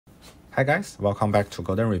Hi guys, welcome back to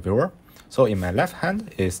Golden Reviewer. So in my left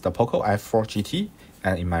hand is the Poco F4 GT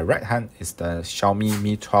and in my right hand is the Xiaomi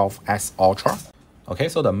Mi 12S Ultra. Okay,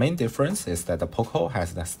 so the main difference is that the Poco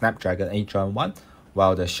has the Snapdragon 8 Gen 1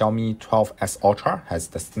 while the Xiaomi 12S Ultra has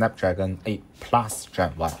the Snapdragon 8 Plus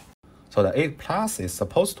Gen 1. So the 8 Plus is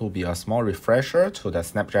supposed to be a small refresher to the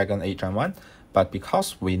Snapdragon 8 Gen 1, but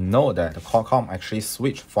because we know that Qualcomm actually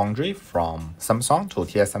switched foundry from Samsung to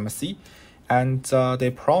TSMC, and they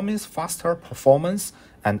promise faster performance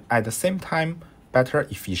and at the same time better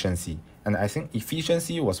efficiency. And I think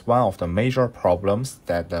efficiency was one of the major problems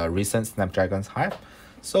that the recent Snapdragons have.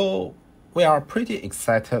 So we are pretty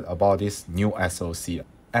excited about this new SoC.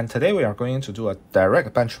 And today we are going to do a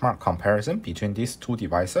direct benchmark comparison between these two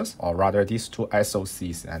devices, or rather these two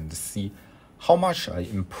SoCs, and see how much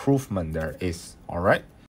improvement there is. Alright.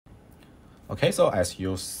 Okay, so as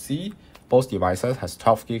you see, both devices has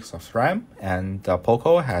 12 gigs of RAM and the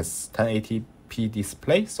Poco has 1080p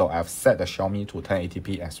display, so I've set the Xiaomi to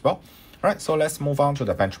 1080p as well. Alright, so let's move on to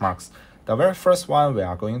the benchmarks. The very first one we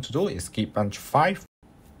are going to do is Geekbench 5.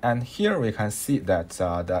 And here we can see that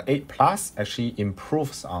the 8 Plus actually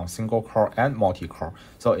improves on single core and multi-core.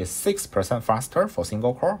 So it's 6% faster for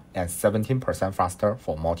single core and 17% faster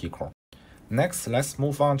for multi-core. Next, let's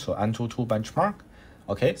move on to Antutu benchmark.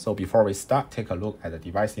 Okay, so before we start, take a look at the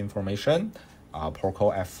device information.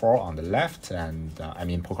 Poco F4 on the left, and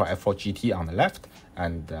Poco F4 GT on the left,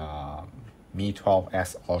 and Mi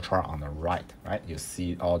 12S Ultra on the right. Right, you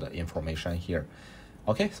see all the information here.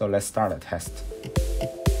 Okay, so let's start the test.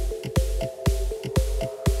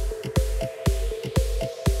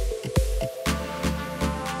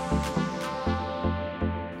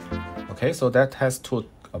 Okay, so that test took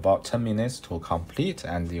about 10 minutes to complete,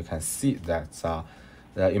 and you can see that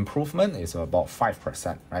the improvement is about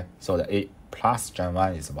 5%, right? So the 8 Plus Gen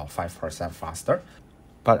 1 is about 5% faster.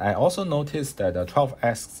 But I also noticed that the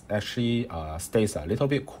 12S actually stays a little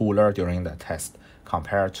bit cooler during the test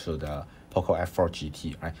compared to the Poco F4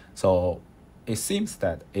 GT, right? So it seems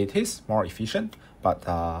that it is more efficient, but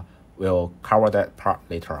we'll cover that part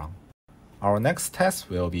later on. Our next test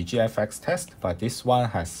will be GFX test, but this one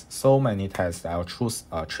has so many tests. I'll choose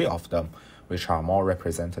 3 of them, which are more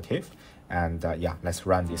representative. And yeah, let's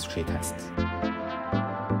run these 3 tests.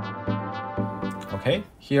 Okay,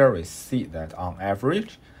 here we see that on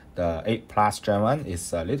average, the 8 Plus Gen 1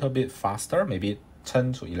 is a little bit faster, maybe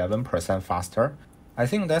 10 to 11% faster. I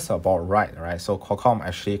think that's about right? So Qualcomm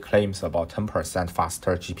actually claims about 10%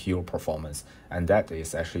 faster GPU performance, and that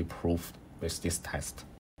is actually proved with this test.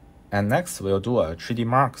 And next, we'll do a 3D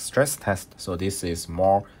Mark stress test. So this is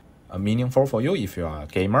more meaningful for you if you are a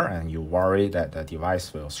gamer and you worry that the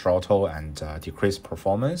device will throttle and decrease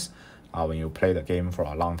performance when you play the game for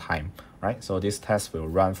a long time, right? So this test will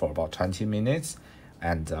run for about 20 minutes,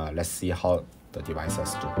 and let's see how the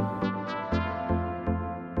devices do.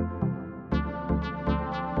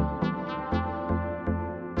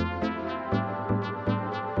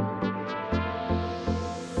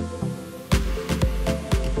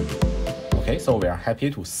 Okay, so we are happy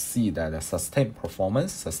to see that the sustained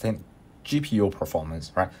GPU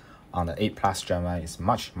performance, right, on the 8 Plus Gen 1 is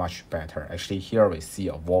much better. Actually, here we see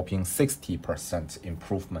a whopping 60%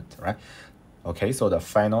 improvement, right? Okay, so the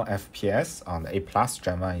final FPS on the 8 Plus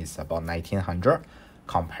Gen 1 is about 1900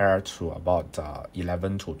 compared to about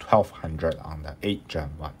 11 to 1200 on the 8 Gen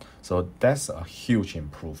 1. So that's a huge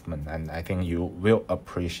improvement, and I think you will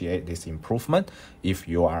appreciate this improvement if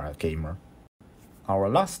you are a gamer. Our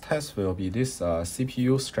last test will be this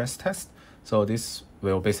CPU stress test. So this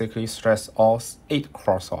will basically stress all 8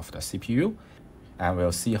 cores of the CPU, and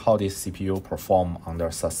we'll see how this CPU perform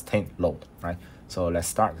under sustained load, right? So let's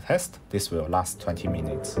start the test. This will last 20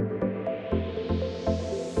 minutes.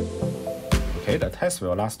 Okay, the test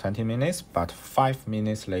will last 20 minutes, but 5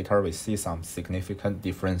 minutes later we see some significant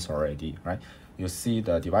difference already, right? You see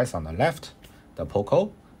the device on the left, the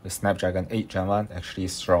Poco, the Snapdragon 8 Gen 1 actually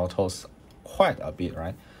throttles quite a bit,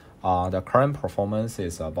 right? The current performance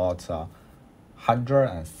is about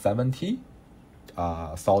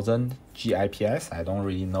 170,000 GIPS. I don't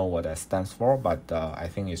really know what that stands for, but I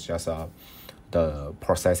think it's just the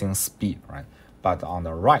processing speed, right? But on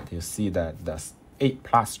the right, you see that the 8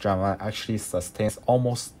 Plus Gen 1 actually sustains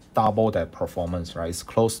almost double that performance, right? It's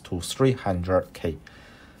close to 300K.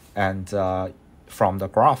 And from the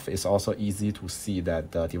graph, it's also easy to see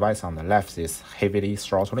that the device on the left is heavily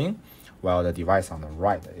throttling, while the device on the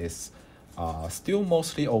right is still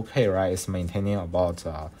mostly okay, right? It's maintaining about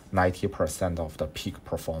 90% of the peak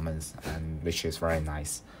performance, and which is very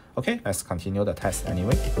nice. Okay, let's continue the test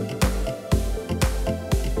anyway.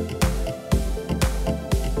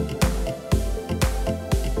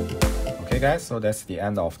 Okay guys, so that's the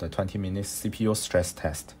end of the 20-minute CPU stress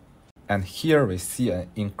test. And here we see an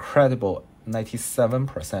incredible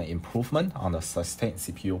 97% improvement on the sustained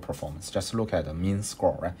CPU performance. Just look at the mean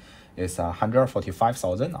score, right? It's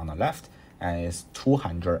 145,000 on the left and it's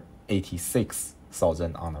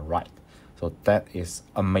 286,000 on the right. So that is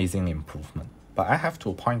amazing improvement. But I have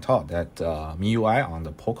to point out that MIUI on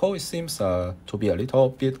the Poco, it seems to be a little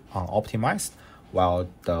bit optimized, while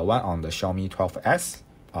the one on the Xiaomi 12S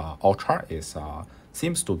Ultra is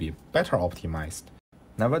seems to be better optimized.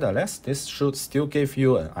 Nevertheless, this should still give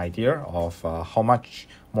you an idea of how much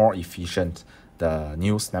more efficient the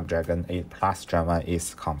new Snapdragon 8 Plus Gen 1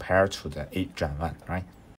 is compared to the 8 Gen 1, right?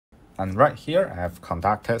 And right here, I've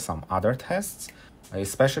conducted some other tests.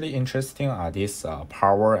 Especially interesting are these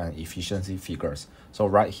power and efficiency figures. So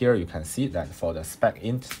right here, you can see that for the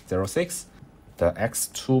SPECint 06, the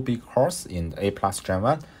X2 big cores in the 8 Plus Gen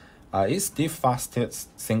 1 is the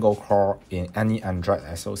fastest single core in any Android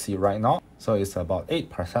SoC right now. So it's about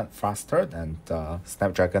 8% faster than the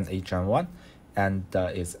Snapdragon 8 Gen 1, and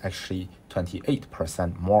it's actually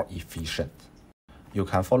 28% more efficient. You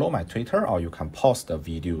can follow my Twitter or you can pause the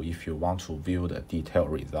video if you want to view the detailed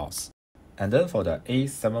results. And then for the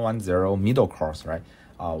A710 middle cores, right,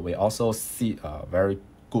 we also see a very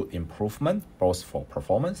good improvement both for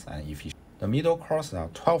performance and efficiency. The middle cores are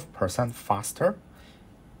 12% faster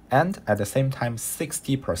and at the same time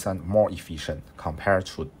 60% more efficient compared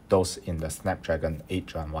to those in the Snapdragon 8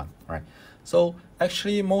 Gen 1, right? So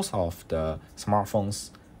actually most of the smartphones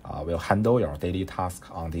will handle your daily task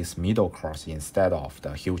on these middle cores instead of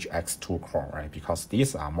the huge X2 core, right? Because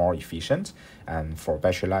these are more efficient, and for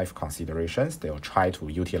battery life considerations, they'll try to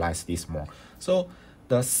utilize this more. So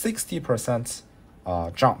the 60%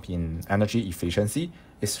 jump in energy efficiency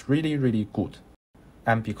is really, really good.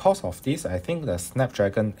 And because of this, I think the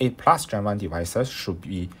Snapdragon 8 Plus Gen 1 devices should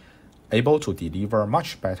be able to deliver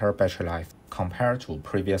much better battery life compared to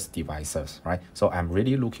previous devices, right? So I'm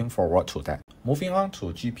really looking forward to that. Moving on to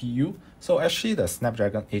GPU. So actually the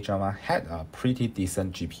Snapdragon 8 Gen 1 had a pretty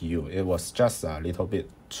decent GPU. It was just a little bit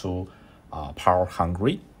too power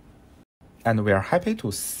hungry. And we are happy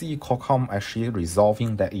to see Qualcomm actually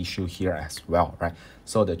resolving that issue here as well, right?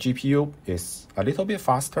 So the GPU is a little bit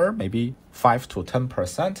faster, maybe 5 to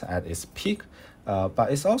 10% at its peak,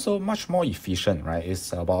 but it's also much more efficient, right?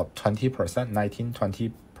 It's about 20%,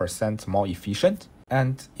 19-20% more efficient.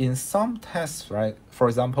 And in some tests, right, for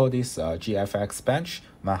example, this GFXBench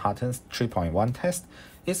Manhattan's 3.1 test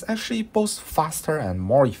is actually both faster and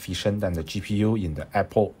more efficient than the GPU in the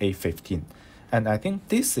Apple A15. And I think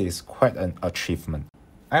this is quite an achievement.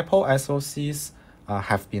 Apple SoCs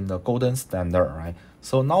have been the golden standard, right?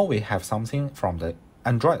 So now we have something from the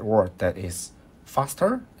Android world that is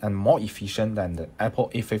faster and more efficient than the Apple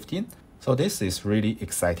A15. So this is really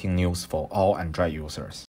exciting news for all Android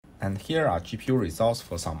users. And here are GPU results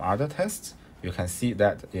for some other tests. You can see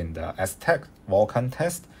that in the Aztec Vulkan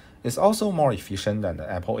test, it's also more efficient than the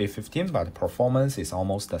Apple A15, but the performance is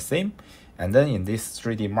almost the same. And then in this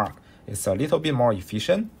 3D Mark, it's a little bit more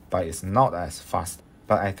efficient, but it's not as fast.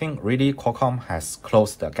 But I think really Qualcomm has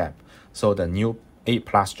closed the gap. So the new 8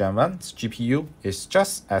 Plus Gen 1's GPU is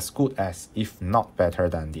just as good as, if not better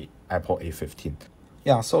than the Apple A15.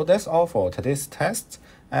 Yeah, so that's all for today's test.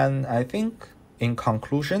 And I think in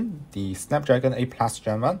conclusion, the Snapdragon 8 Plus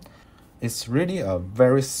Gen 1 is really a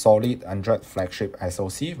very solid Android flagship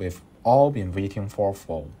SoC we've all been waiting for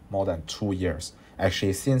more than 2 years.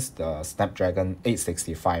 Actually, since the Snapdragon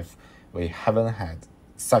 865, we haven't had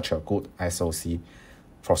such a good SoC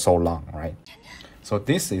for so long, right? So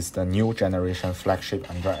this is the new generation flagship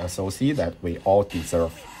Android SoC that we all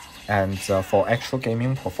deserve. And for actual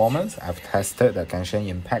gaming performance, I've tested the Genshin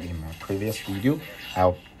Impact in my previous video.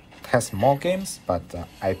 I'll test more games, but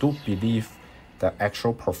I do believe the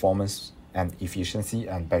actual performance and efficiency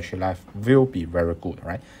and battery life will be very good,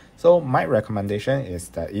 right? So my recommendation is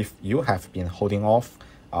that if you have been holding off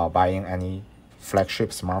buying any flagship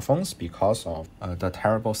smartphones because of the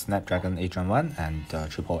terrible Snapdragon 8 Gen 1 and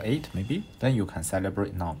 888 maybe, then you can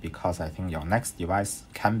celebrate now, because I think your next device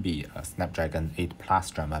can be a Snapdragon 8 Plus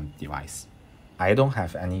Gen 1 device. I don't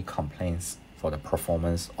have any complaints for the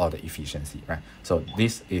performance or the efficiency, right? So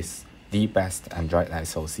this is the best Android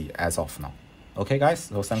SoC as of now. Okay guys,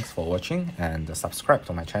 so thanks for watching, and subscribe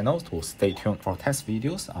to my channel to stay tuned for test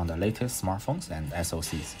videos on the latest smartphones and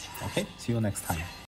SoCs. Okay, see you next time.